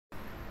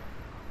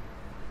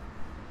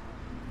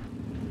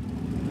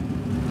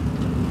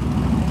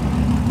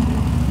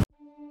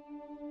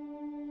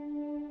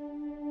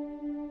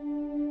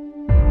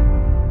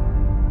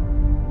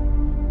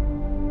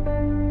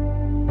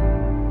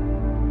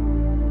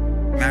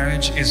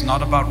marriage is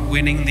not about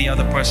winning the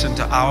other person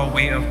to our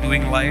way of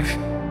doing life.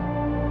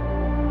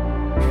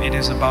 It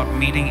is about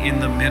meeting in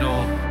the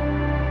middle.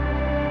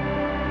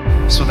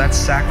 So that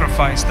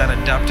sacrifice, that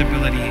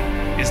adaptability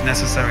is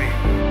necessary.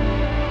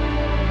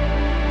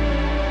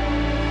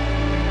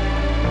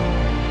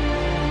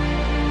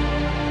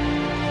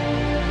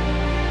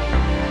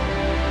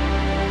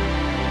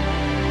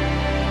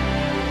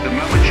 The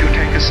moment you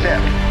take a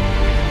step,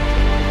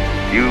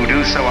 you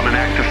do so on an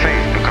act of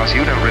faith because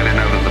you don't really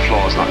know that the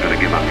floor is not going to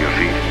give up your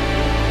feet.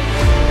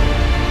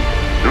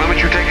 The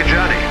moment you take a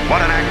journey, what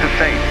an act of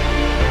faith.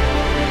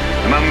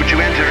 The moment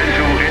you enter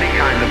into any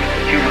kind of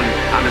human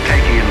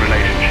undertaking in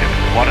relationship,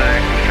 what an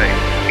act of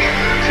faith.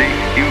 See,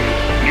 you've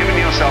given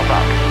yourself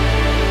up.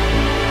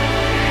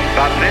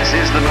 But this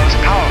is the most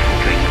powerful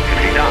thing that can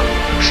be done.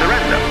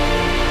 Surrender.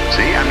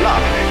 See, and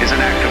love is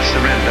an act of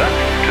surrender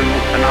to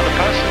another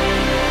person.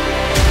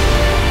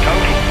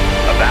 Total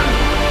abandonment.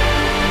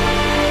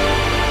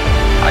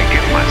 I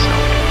give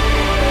myself to you.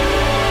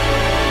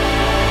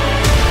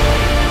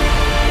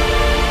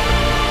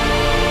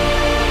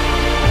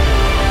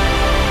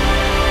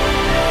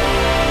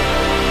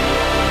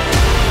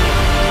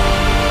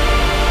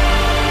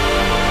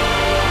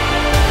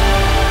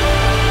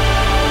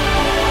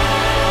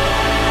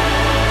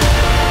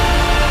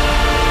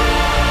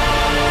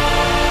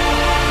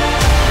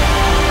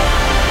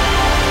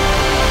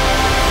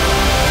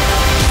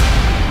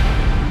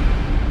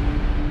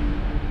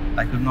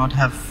 I could not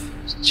have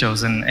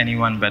chosen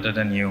anyone better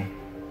than you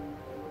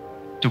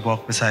to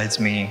walk besides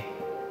me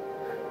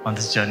on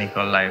this journey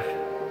called life.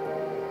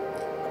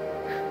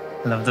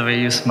 I love the way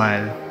you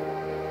smile,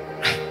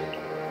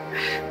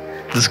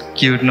 those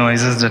cute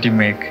noises that you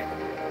make,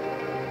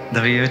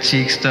 the way your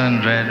cheeks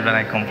turn red when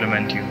I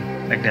compliment you,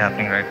 like they're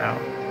happening right now.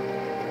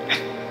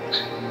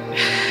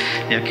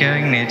 Your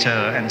caring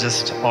nature and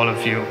just all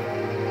of you.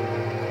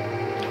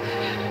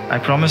 I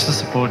promise to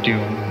support you,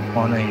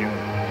 honor you,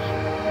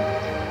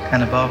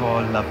 and above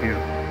all, love you.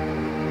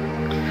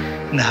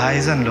 In the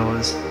highs and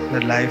lows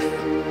that life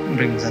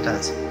brings at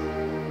us.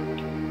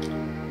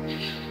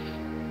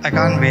 I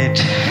can't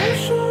wait.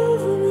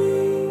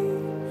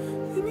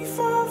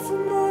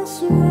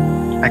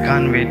 I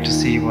can't wait to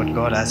see what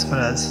God has for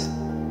us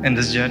in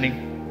this journey.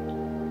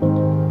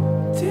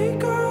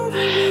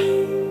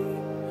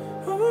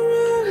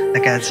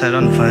 Like I had said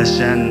on 1st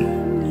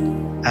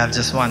Jan, I have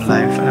just one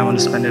life and I want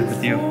to spend it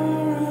with you.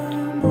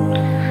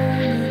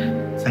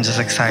 I'm just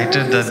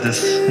excited that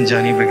this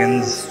journey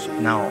begins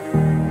now.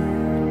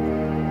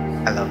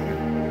 I love you.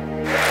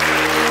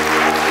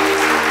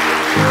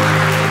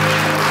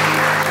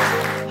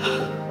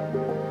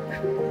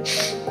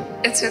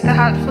 It's with a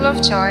heart full of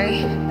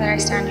joy that I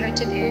stand here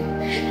today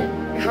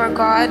before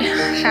God,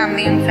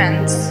 family, and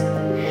friends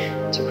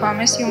to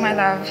promise you my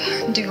love,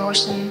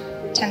 devotion,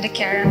 tender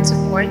care, and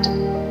support.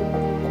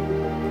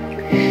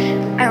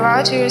 I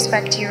vow to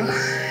respect you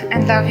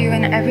and love you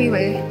in every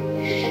way,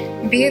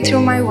 be it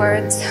through my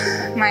words,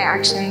 my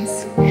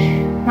actions,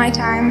 my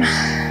time,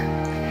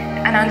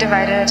 and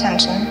undivided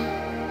attention.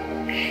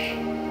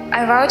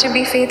 I vow to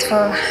be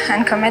faithful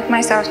and commit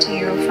myself to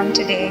you from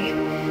today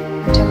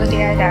until the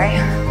day I die.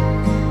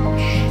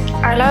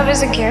 Our love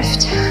is a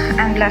gift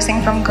and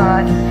blessing from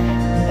God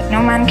that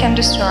no man can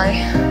destroy.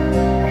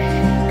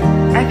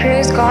 I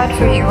praise God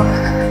for you,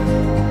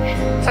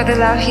 for the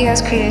love He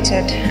has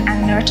created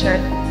and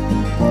nurtured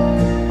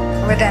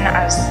within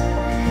us,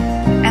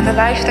 and the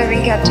life that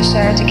we get to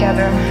share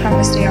together from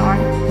this day on.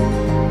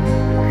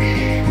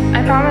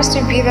 I promise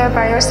to be there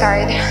by your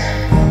side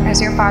as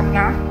your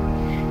partner,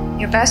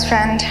 your best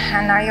friend,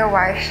 and now your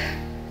wife.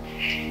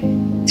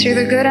 Through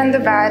the good and the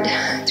bad,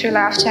 through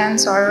laughter and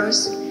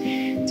sorrows,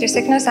 through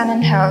sickness and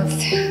in health,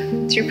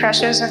 through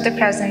pressures of the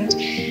present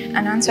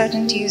and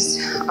uncertainties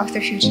of the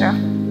future.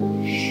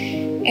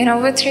 In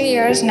over 3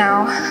 years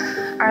now,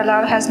 our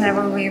love has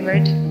never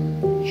wavered.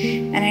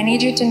 And I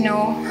need you to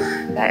know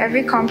that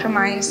every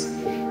compromise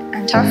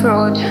and tough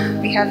road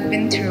we have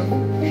been through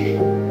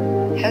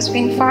has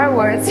been far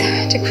worth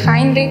to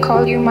finally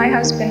call you my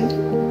husband.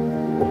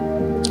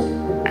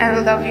 I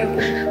will love you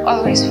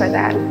always for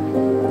that,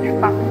 I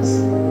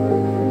promise.